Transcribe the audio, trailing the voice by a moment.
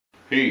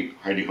Hey,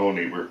 Heidi Ho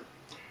neighbor,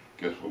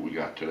 guess what we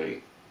got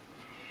today?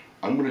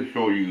 I'm going to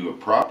show you a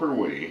proper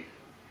way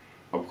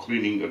of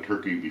cleaning a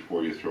turkey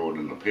before you throw it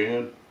in the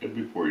pan and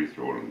before you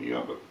throw it in the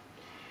oven.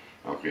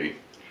 Okay,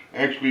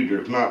 actually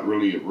there's not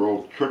really a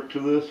real trick to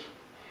this,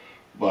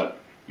 but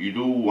you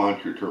do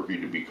want your turkey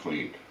to be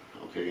cleaned,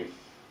 okay?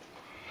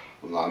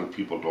 A lot of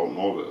people don't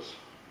know this,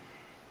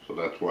 so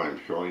that's why I'm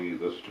showing you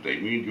this today.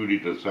 Me and Judy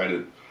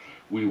decided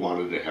we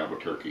wanted to have a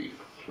turkey,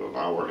 so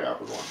now we're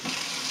having one.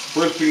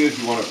 First thing is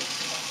you want to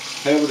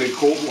have it in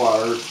cold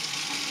water,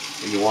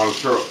 and you want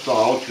to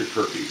thaw out your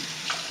turkey.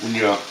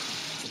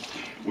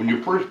 When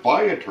you first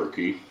buy a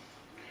turkey,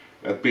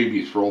 that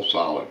baby's real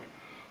solid.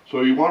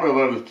 So you want to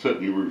let it sit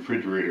in your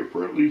refrigerator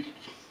for at least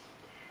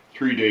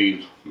 3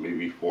 days,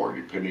 maybe 4,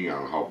 depending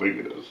on how big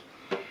it is.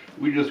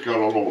 We just got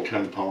a little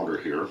 10-pounder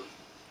here,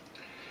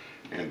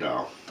 and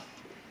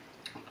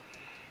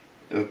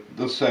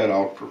this sat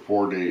out for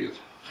 4 days.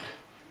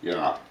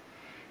 Yeah,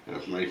 and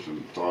it's nice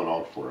and thawed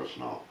out for us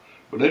now.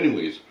 But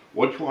anyways,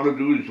 what you want to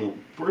do is,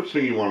 first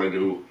thing you want to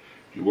do,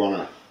 you want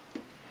to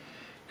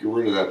get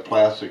rid of that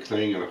plastic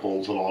thing and it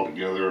holds it all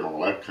together and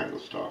all that kind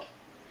of stuff.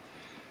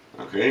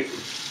 Okay?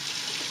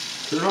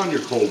 Turn on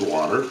your cold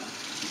water,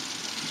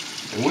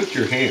 and with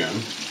your hand,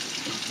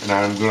 and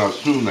I'm going to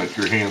assume that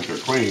your hands are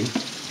clean,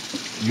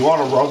 you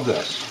want to rub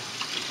this.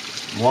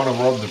 You want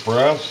to rub the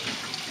breast,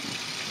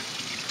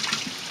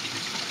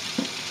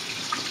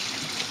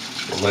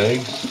 the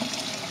legs,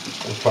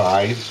 the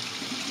thighs.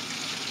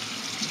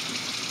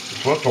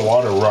 Just let the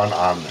water run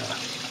on there.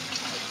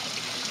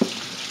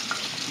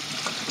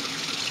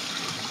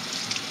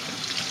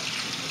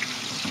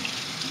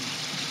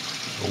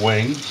 The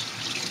wings.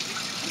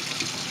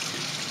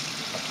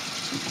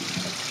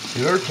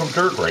 See, there's some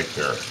dirt right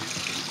there.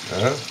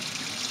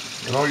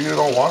 You know, you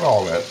don't want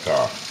all that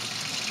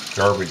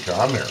garbage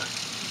on there.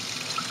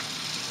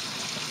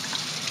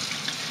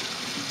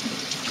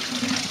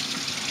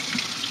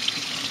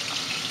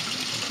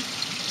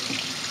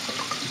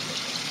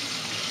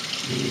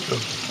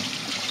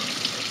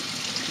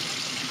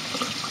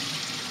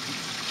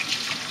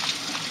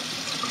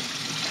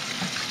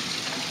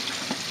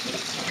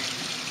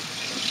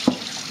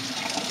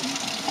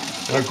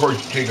 And of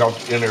course, you take out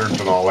the innards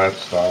and all that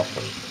stuff,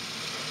 and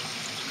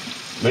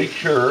make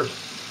sure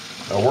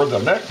where the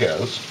neck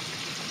is,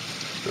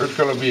 there's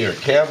going to be a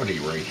cavity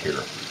right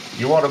here.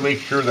 You want to make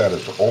sure that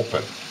it's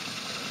open,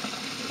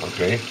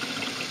 okay?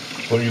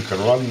 So you can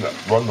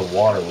run the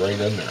water right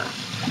in there.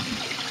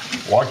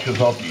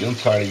 Washes out the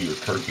inside of your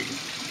turkey.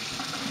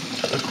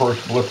 And of course,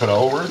 flip it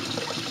over.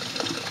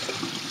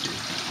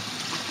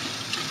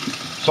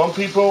 Some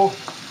people,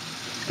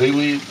 they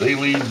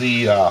leave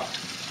the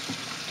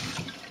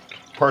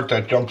part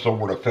that jumps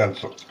over the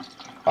fence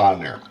on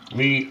there.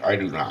 Me, I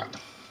do not.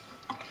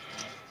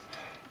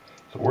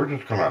 So we're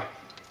just gonna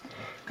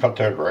cut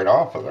that right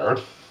off of there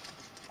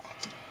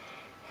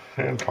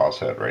and toss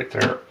that right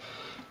there.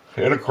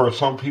 And of course,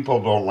 some people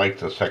don't like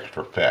this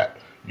extra fat.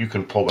 You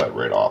can pull that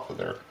right off of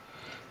there.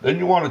 Then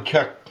you want to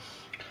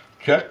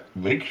check,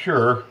 make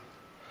sure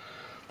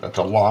that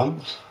the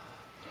lungs,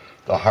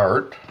 the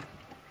heart,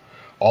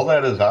 all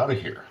that is out of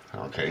here,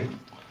 okay?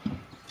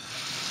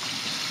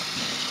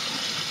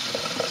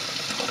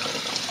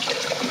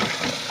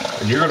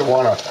 And you're going to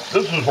want to,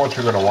 this is what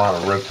you're going to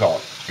want to rinse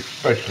out,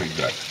 especially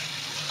good.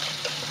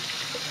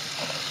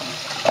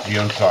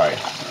 The inside.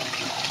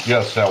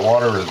 Yes, that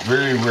water is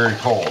very, very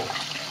cold,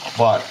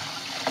 but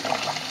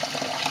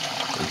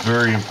it's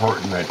very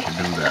important that you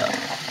do that.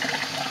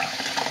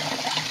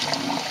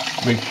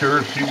 Make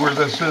sure, see where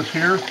this is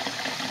here?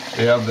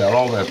 They have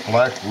all that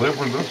black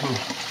liver. This is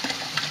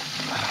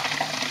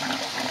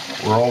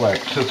where all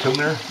that sits in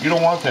there. You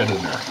don't want that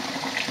in there.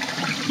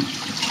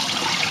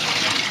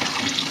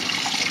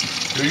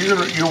 So you're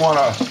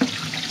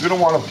gonna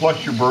want to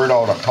flush your bird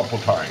out a couple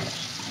times.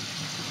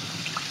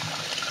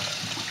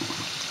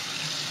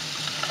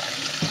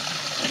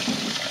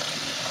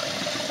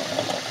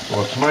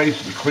 So it's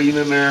nice and clean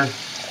in there,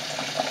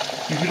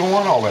 because you don't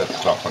want all that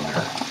stuff in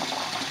there.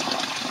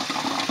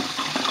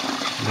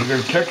 You're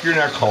going to check your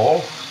neck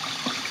hole.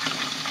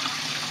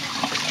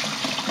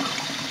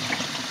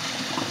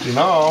 See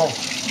now,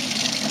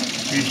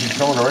 she's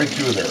coming right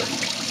through there.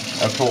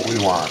 That's what we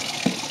want.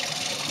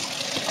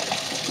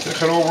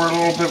 Check it over a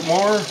little bit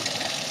more.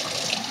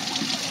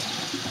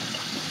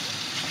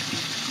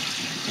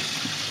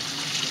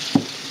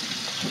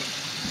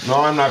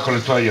 No, I'm not going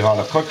to tell you how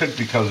to cook it,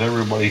 because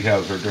everybody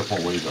has their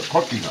different ways of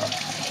cooking a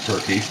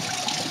turkey.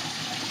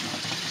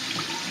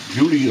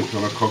 Judy is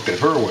going to cook it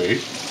her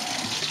way.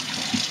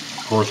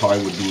 Of course, I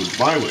would do it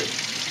my way.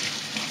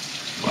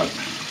 But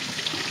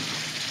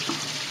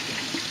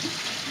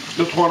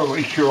just want to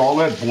make sure all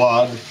that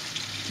blood,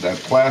 that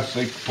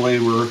plastic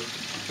flavor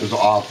is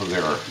off of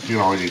there. You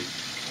know, you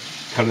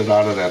cut it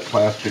out of that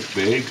plastic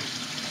bag.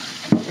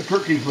 The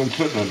turkey's been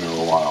sitting in there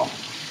a while.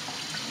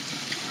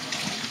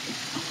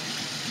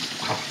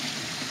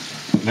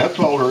 And that's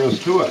all there is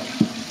to it.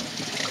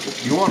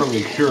 You want to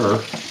make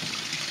sure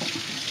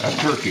that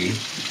turkey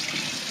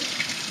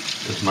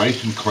is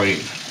nice and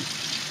clean.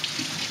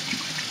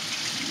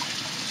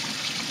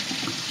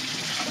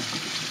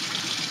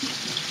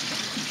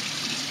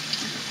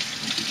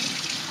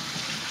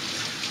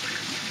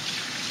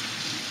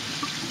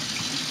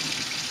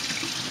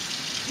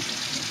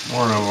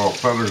 little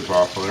feathers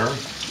off of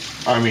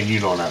there. I mean, you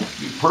don't have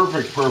to be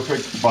perfect,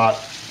 but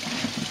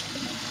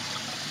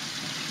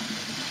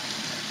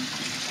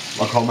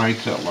look how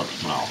nice that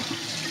looks now.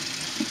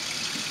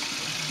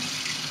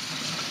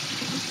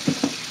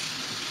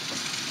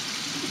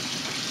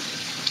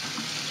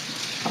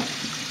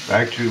 It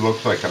actually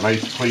looks like a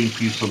nice clean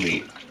piece of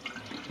meat.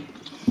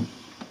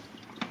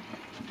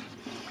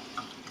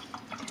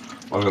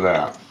 Look at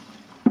that.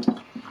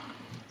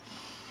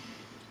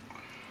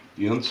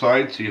 The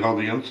inside, see how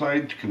the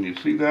inside, can you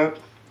see that?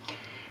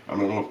 I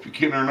don't know if you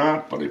can or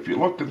not, but if you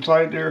look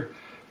inside there,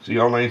 see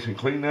how nice and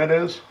clean that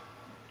is?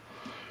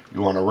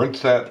 You want to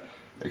rinse that,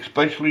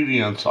 especially the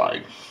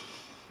inside.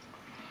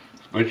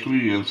 Especially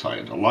the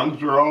inside. The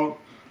lungs are out,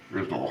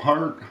 there's no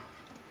heart,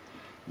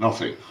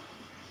 nothing.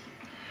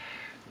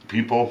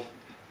 People,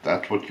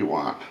 that's what you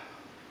want.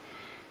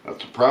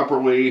 That's the proper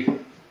way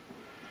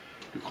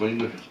to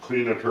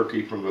clean a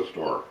turkey from the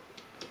store.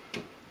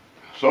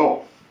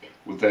 So,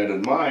 with that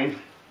in mind,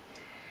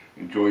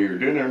 enjoy your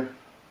dinner,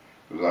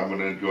 because I'm going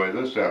to enjoy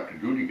this after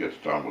Judy gets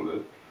done with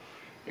it.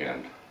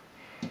 And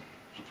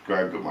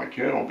subscribe to my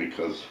channel,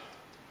 because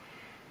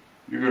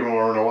you're going to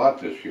learn a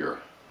lot this year,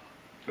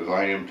 because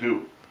I am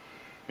too.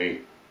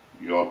 Hey,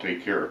 you all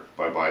take care.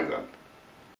 Bye-bye then.